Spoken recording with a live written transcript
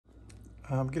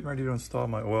I'm getting ready to install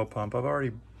my oil pump. I've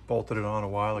already bolted it on a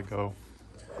while ago,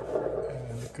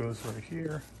 and it goes right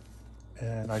here.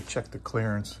 And I checked the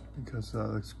clearance because just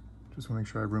want to make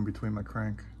sure I have room between my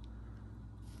crank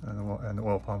and the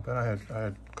oil pump, and I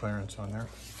had clearance on there.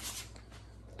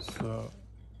 So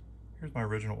here's my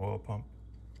original oil pump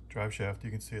drive shaft.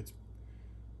 You can see it's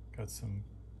got some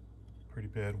pretty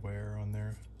bad wear on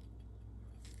there.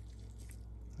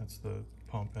 That's the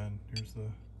pump end. Here's the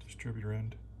distributor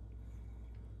end.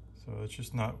 So it's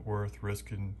just not worth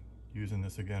risking using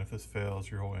this again. If this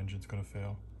fails, your whole engine's going to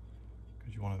fail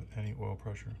because you want any oil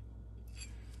pressure.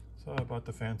 So I bought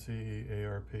the fancy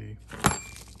ARP.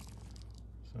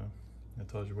 So that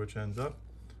tells you which end's up,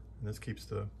 and this keeps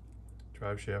the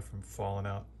drive shaft from falling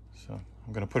out. So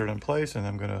I'm going to put it in place, and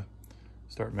I'm going to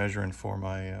start measuring for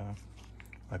my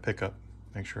my pickup.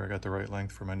 Make sure I got the right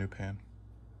length for my new pan.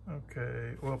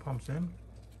 Okay, oil pump's in.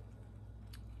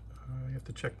 You have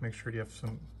to check, make sure you have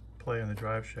some play in the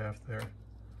drive shaft there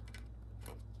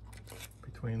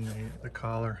between the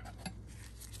collar,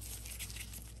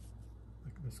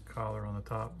 like this collar on the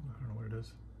top, I don't know what it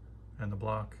is, and the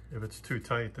block. If it's too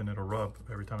tight, then it'll rub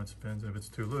every time it spins, and if it's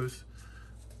too loose,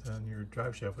 then your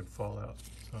drive shaft would fall out.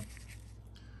 So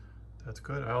that's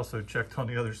good. I also checked on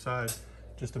the other side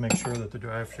just to make sure that the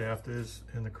drive shaft is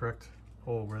in the correct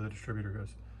hole where the distributor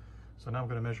goes. So now I'm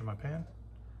going to measure my pan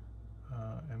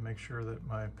and make sure that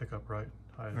my pickup right.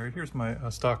 All right, here's my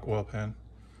stock oil pan.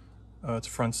 It's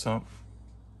front sump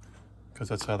because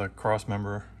that's how the cross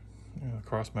member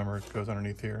goes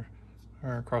underneath here,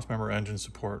 or cross member engine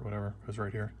support, whatever, goes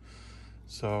right here.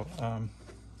 So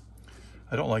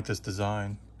I don't like this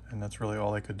design, and that's really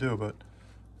all I could do. But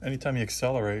anytime you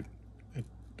accelerate,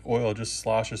 oil just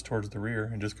sloshes towards the rear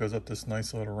and just goes up this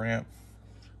nice little ramp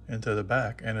into the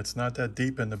back, and it's not that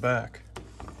deep in the back.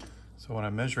 So when I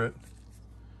measure it,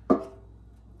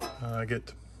 I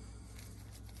get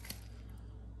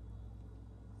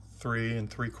 3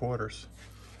 3/4.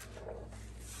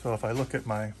 So if I look at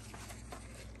my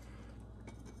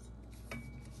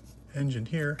engine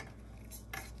here,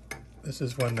 this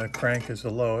is when the crank is the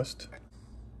lowest.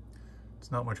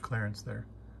 It's not much clearance there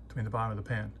between the bottom of the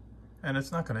pan, and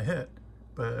it's not going to hit.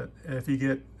 But if you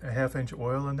get a 1/2 inch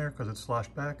oil in there because it's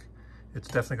sloshed back, it's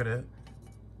definitely going to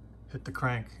hit the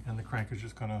crank, and the crank is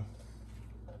just going to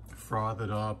froth it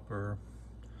up, or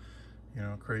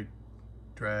create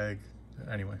drag.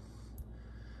 Anyway,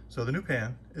 so the new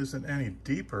pan isn't any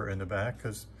deeper in the back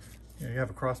because you have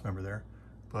a cross member there,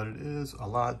 but it is a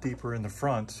lot deeper in the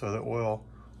front, so the oil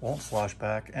won't slosh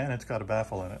back, and it's got a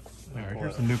baffle in it. All right,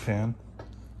 here's the new pan.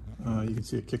 You can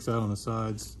see it kicks out on the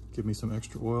sides, give me some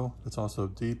extra oil. It's also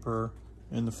deeper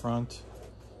in the front,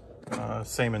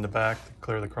 same in the back to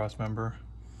clear the cross member.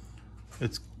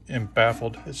 It's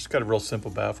baffled. It's just got a real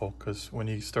simple baffle, because when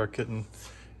you start getting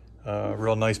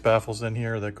real nice baffles in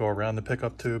here that go around the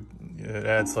pickup tube, it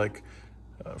adds like,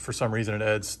 for some reason it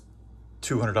adds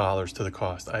 $200 to the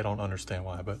cost. I don't understand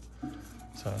why, but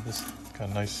so this got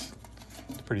a nice,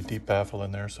 pretty deep baffle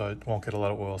in there, so it won't get a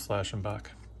lot of oil slashing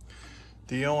back.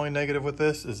 The only negative with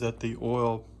this is that the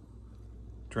oil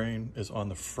drain is on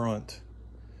the front,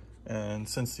 and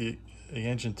since the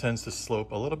engine tends to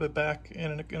slope a little bit back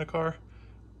in a car,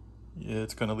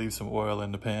 it's going to leave some oil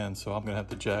in the pan, so I'm going to have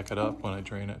to jack it up when I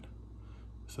drain it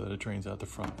so that it drains out the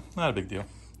front. Not a big deal.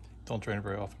 Don't drain it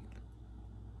very often.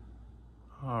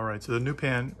 All right, so the new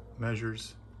pan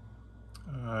measures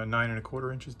 9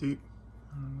 1/4 inches deep.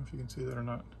 I don't know if you can see that or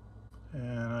not.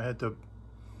 And I had to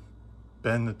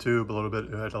bend the tube a little bit.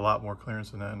 It had a lot more clearance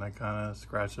than that, and I kind of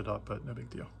scratched it up, but no big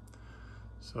deal.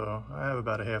 So I have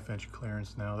about a 1/2 inch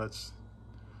clearance now. That's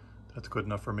good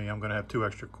enough for me. I'm going to have 2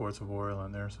 extra quarts of oil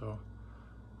in there, so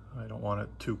I don't want it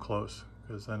too close,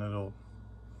 because then it'll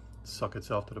suck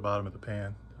itself to the bottom of the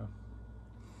pan. So.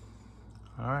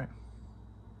 All right.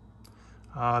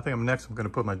 I think I'm going to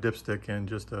put my dipstick in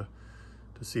just to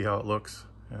see how it looks,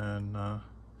 and it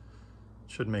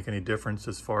shouldn't make any difference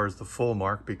as far as the full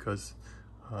mark, because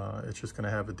it's just going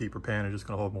to have a deeper pan. It's just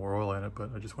going to hold more oil in it,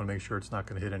 but I just want to make sure it's not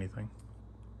going to hit anything.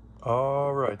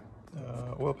 All right,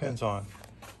 oil pan's on.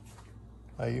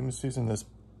 I'm just using this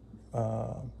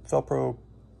Velcro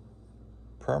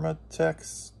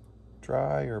ProMAXX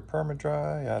dry or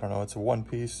perma-dry. I don't know. It's a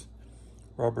one-piece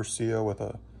rubber seal with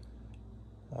a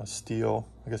steel,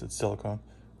 I guess it's silicone,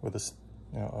 with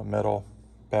a metal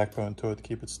backbone to it to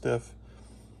keep it stiff.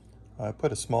 I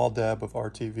put a small dab of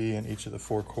RTV in each of the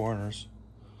 4 corners,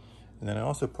 and then I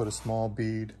also put a small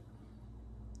bead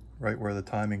right where the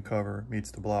timing cover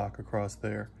meets the block across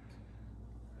there.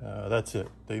 That's it.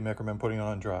 They recommend putting it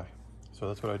on dry. So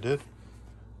that's what I did.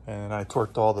 And I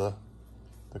torqued all the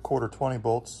quarter 20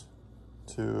 bolts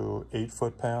to 8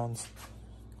 foot-pounds,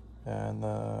 and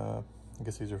I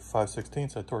guess these are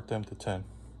 5/16. I torqued them to 10.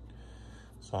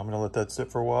 So I'm gonna let that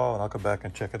sit for a while, and I'll come back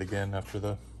and check it again after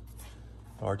the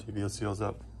RTV seals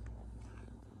up.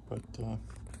 But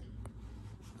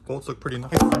bolts look pretty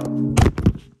nice.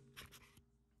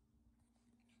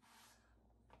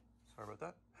 Sorry about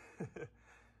that.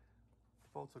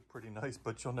 Bolts look pretty nice,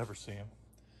 but you'll never see them.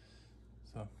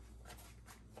 So